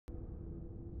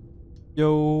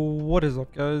Yo, what is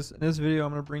up, guys? In this video,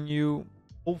 I'm gonna bring you,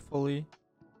 hopefully,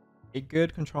 a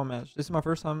good control match. This is my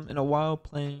first time in a while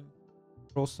playing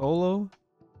Control solo.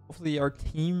 Hopefully, our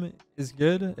team is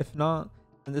good. If not,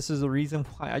 then this is the reason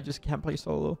why I just can't play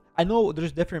solo. I know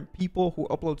there's different people who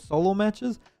upload solo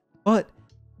matches, but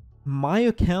my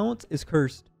account is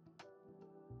cursed.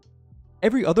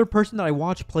 Every other person that I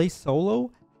watch play solo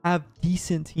have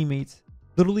decent teammates,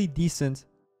 literally decent.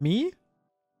 Me?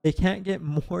 They can't get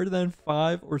more than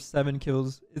 5 or 7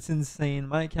 kills. It's insane.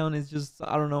 My account is just,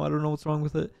 I don't know what's wrong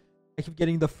with it. I keep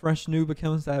getting the fresh noob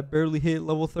accounts that barely hit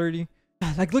level 30.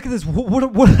 Like, look at this.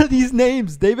 What are these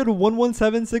names? David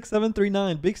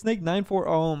 1176739, Big Snake 94.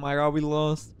 Oh my god, we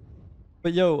lost.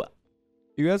 But yo,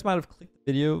 you guys might have clicked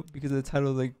the video because of the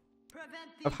title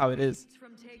of how it is.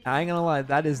 I ain't gonna lie,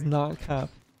 that is not cap.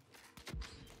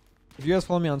 If you guys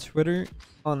follow me on Twitter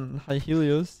on High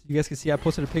Helios, you guys can see I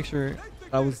posted a picture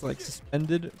that was like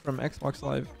suspended from Xbox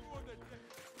Live.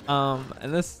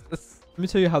 And this let me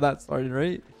tell you how that started,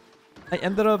 right? I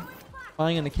ended up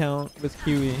buying an account with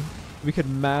Kiwi. We could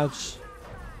match,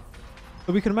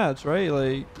 right?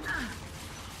 Like,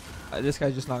 this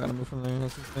guy's just not gonna move from there.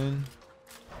 That's insane.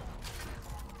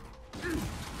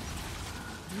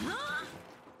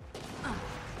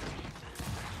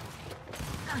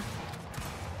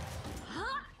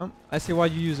 I see why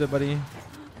you use it, buddy.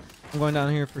 I'm going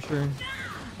down here for sure.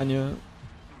 I knew it.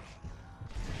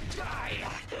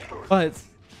 But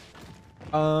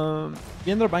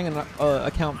we ended up buying an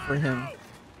account for him.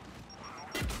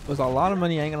 It was a lot of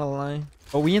money, I ain't gonna lie.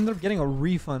 But we ended up getting a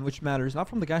refund, which matters. Not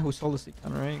from the guy who sold us the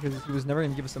account, right? Because he was never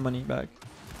gonna give us the money back.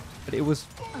 But it was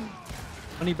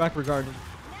money back regardless.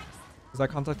 Because I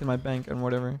contacted my bank and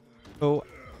whatever. So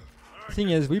the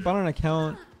thing is, we bought an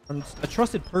account from a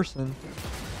trusted person.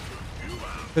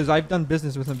 Because I've done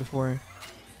business with him before.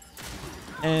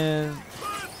 And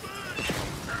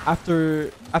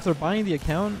after buying the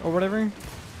account or whatever,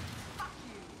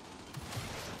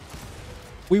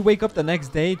 we wake up the next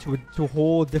day to a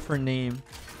whole different name,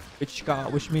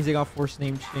 which means they got forced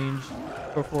name change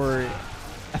before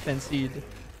FNC'd.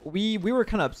 We were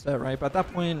kind of upset, right? But at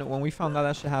that point, when we found out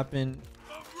that shit happened,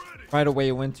 right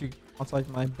away went to contact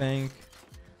my bank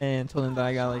and told them that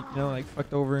I got like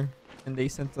fucked over, and they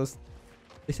sent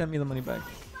me the money back.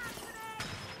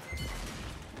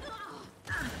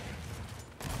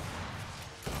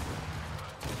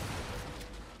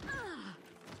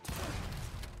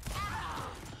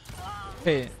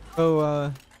 Okay,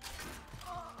 so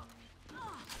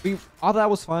all that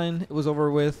was fine. It was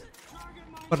over with.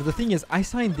 But the thing is, I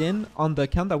signed in on the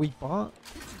account that we bought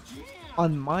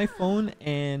on my phone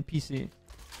and PC.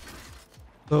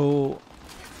 So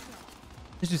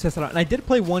just to test it out. And I did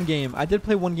play one game. with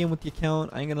the account.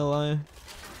 I ain't gonna lie.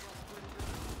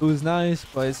 It was nice,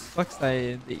 but it sucks that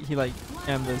he like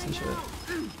scammed us and shit.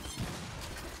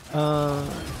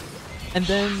 And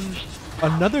then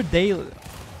another day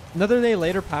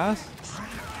later passed.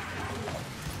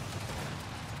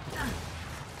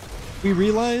 We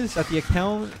realized that the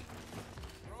account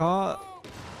got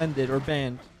ended or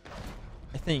banned,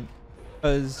 I think,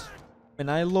 because when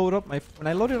I loaded up my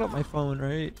phone,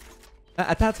 right?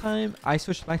 At that time, I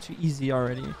switched back to Easy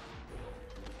already,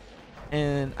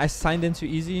 and I signed into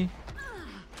Easy.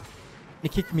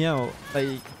 It kicked me out.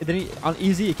 Like, it didn't on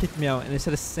Easy. It kicked me out, and it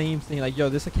said the same thing. Like, yo,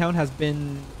 this account has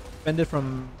been suspended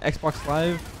from Xbox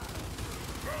Live.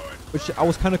 Which I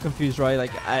was kind of confused, right?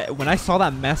 Like, when I saw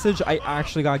that message, I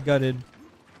actually got gutted.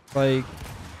 Like,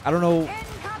 I don't know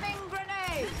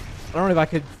if I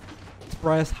could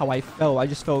express how I felt. I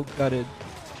just felt gutted.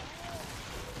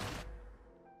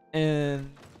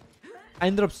 And I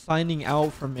ended up signing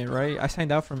out from it, right? I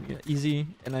signed out from Easy,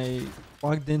 and I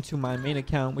logged into my main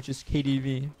account, which is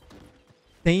KDV.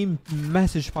 Same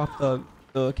message popped up.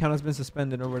 The account has been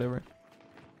suspended or whatever.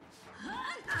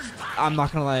 I'm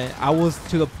not gonna lie, I was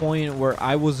to the point where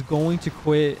I was going to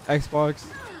quit Xbox.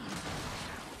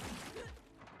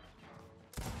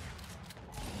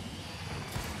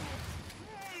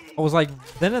 I was like,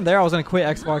 then and there, I was gonna quit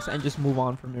Xbox and just move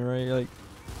on from it, right? Like,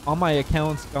 all my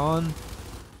accounts gone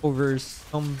over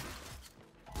some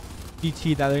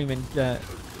GT that I didn't even get.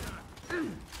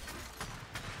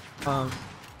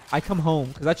 I come home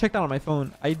because I checked out on my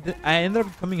phone. I ended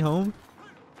up coming home.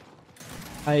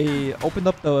 I opened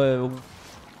up the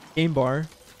game bar,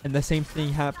 and the same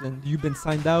thing happened. You've been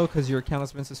signed out because your account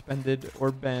has been suspended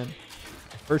or banned,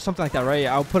 or something like that, right?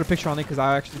 I'll put a picture on it because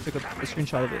I actually took a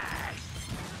screenshot of it.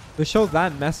 So it shows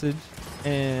that message,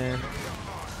 and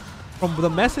from the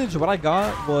message, what I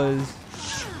got was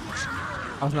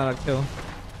I was not a kill.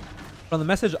 From the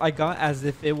message, I got as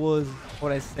if it was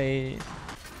what I say.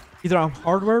 Either I'm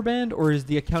hardware banned or is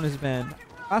the account is banned.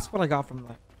 That's what I got from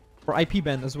that. Or IP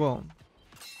banned as well.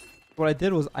 What I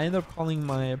did was I ended up calling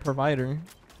my provider.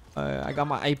 I got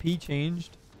my IP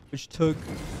changed, which took...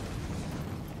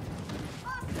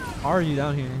 How are you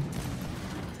down here?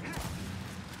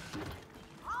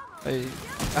 Like,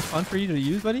 that fun for you to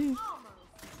use, buddy?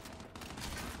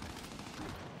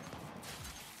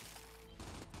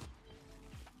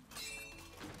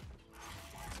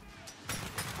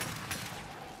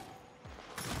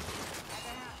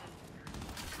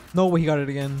 No way he got it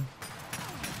again.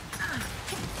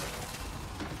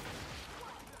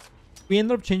 We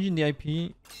ended up changing the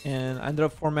IP and I ended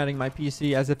up formatting my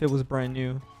PC as if it was brand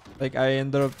new. Like I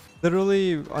ended up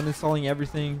literally uninstalling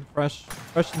everything, fresh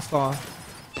install. So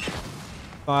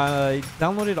I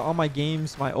downloaded all my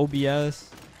games, my OBS,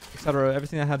 etc.,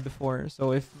 everything I had before.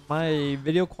 So if my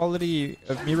video quality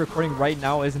of me recording right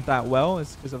now isn't that well,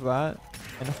 it's because of that.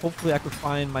 And hopefully I could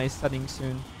find my settings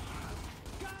soon.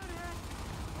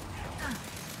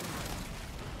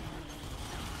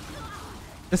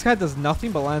 This guy does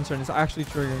nothing but Lantern. It's actually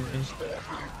triggering me.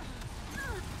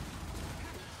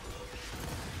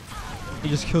 He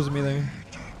just kills me there.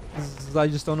 I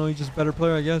just don't know. He's just a better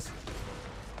player, I guess.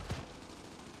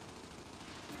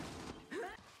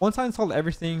 Once I installed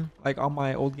everything, like on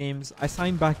my old games, I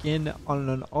signed back in on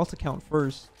an alt account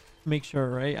first to make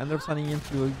sure, right? I ended up signing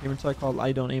into a gamer site called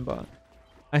I Don't Aimbot.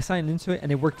 I signed into it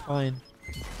and it worked fine.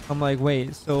 I'm like,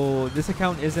 wait, so this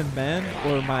account isn't banned,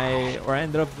 or I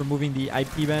ended up removing the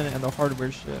IP ban and the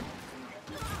hardware shit.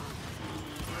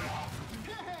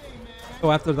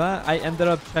 So after that, I ended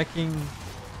up checking.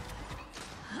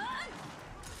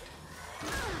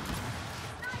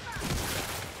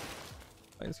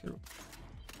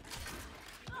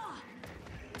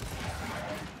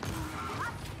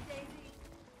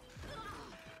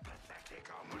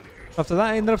 After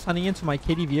that, I ended up signing into my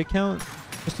KDV account.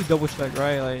 Just to double check,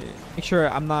 right? Like, make sure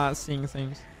I'm not seeing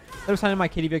things. I was signing my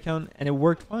KDV account and it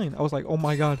worked fine. I was like, oh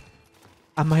my god,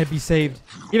 I might be saved.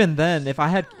 Even then, if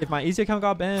my easy account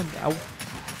got banned, I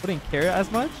wouldn't care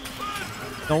as much,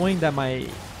 knowing that my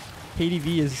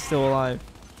KDV is still alive,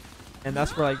 and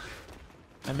that's for like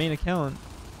my main account.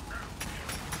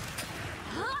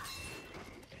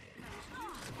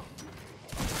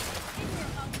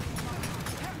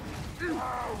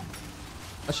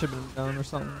 That should have been done or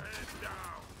something.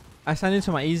 I signed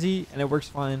into my easy and it works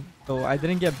fine, so I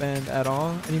didn't get banned at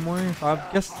all anymore. So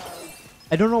I guess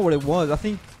I don't know what it was. I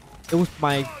think it was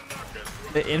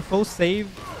the info save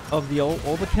of the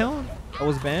old account that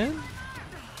was banned.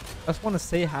 I just want to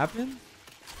say it happened.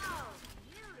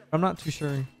 I'm not too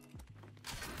sure,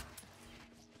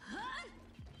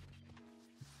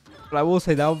 but I will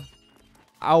say that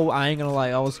I ain't gonna lie,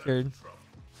 I was scared.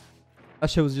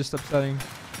 That shit was just upsetting.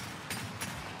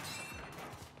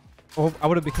 Oh, I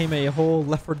would have became a whole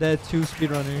Left 4 Dead 2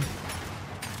 speedrunner.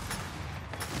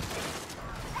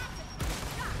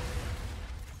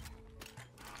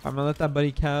 I'm gonna let that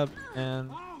buddy cap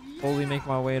and slowly make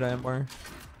my way to MR.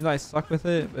 You know, I suck with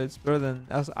it, but it's better than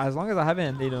as long as I have it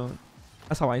and they don't.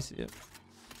 That's how I see it.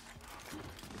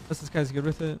 Unless this guy's good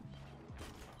with it.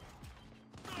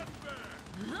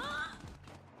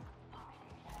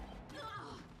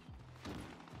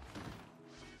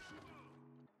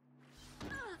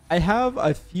 I have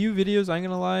a few videos, I ain't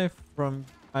gonna lie, from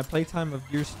my playtime of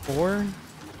Gears 4.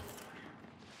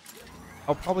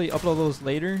 I'll probably upload those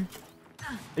later.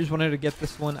 I just wanted to get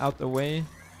this one out the way.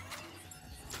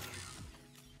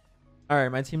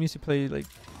 Alright, my team needs to play like...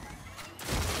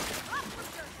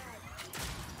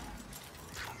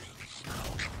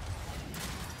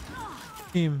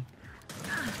 Team.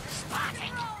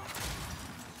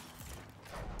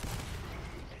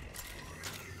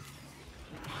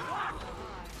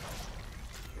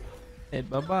 Hey,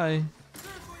 bye-bye.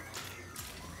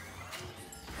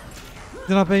 He's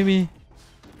gonna pay me.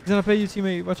 He's gonna pay you,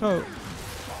 teammate. Watch out.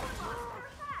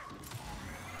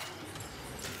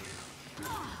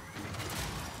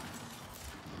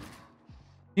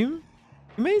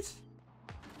 Teammates?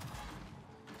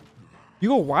 You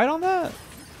go wide on that?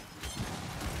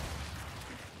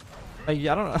 Like,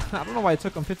 I don't know why it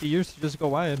took him 50 years to just go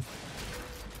wide.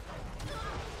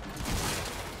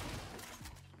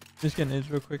 Just getting edge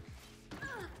real quick.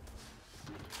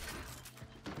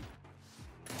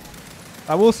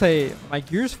 I will say my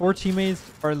Gears 4 teammates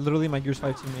are literally my Gears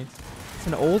 5 teammates. It's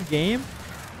an old game,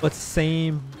 but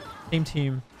same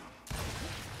team.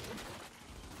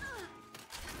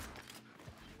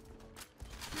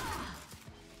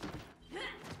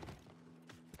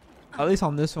 At least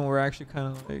on this one, we're actually kind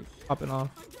of like popping off.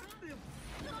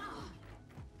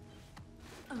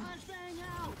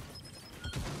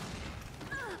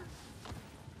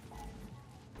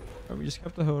 We just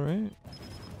kept the hill, right?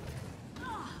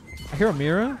 I hear a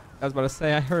mirror. I was about to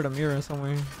say I heard a mirror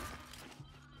somewhere.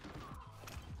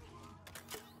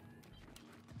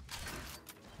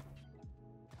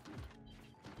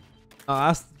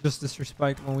 That's just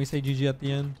disrespect when we say GG at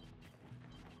the end.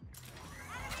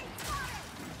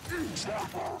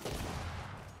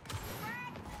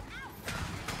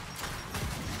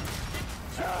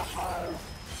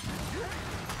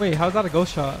 Wait, how's that a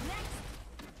ghost shot?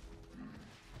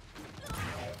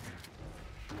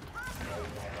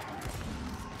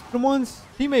 Come on,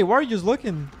 teammate, why are you just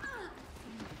looking?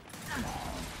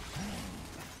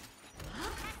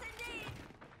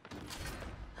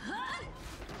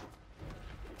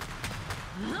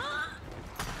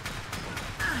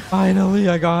 Finally,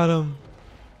 I got him.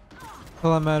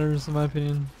 All that matters, in my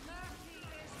opinion.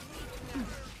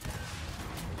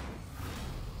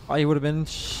 Oh, he would have been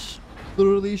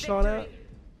literally shot at.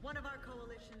 One of our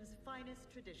coalition's finest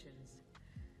traditions.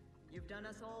 You've done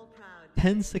us all proud.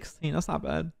 10-16. That's not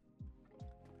bad.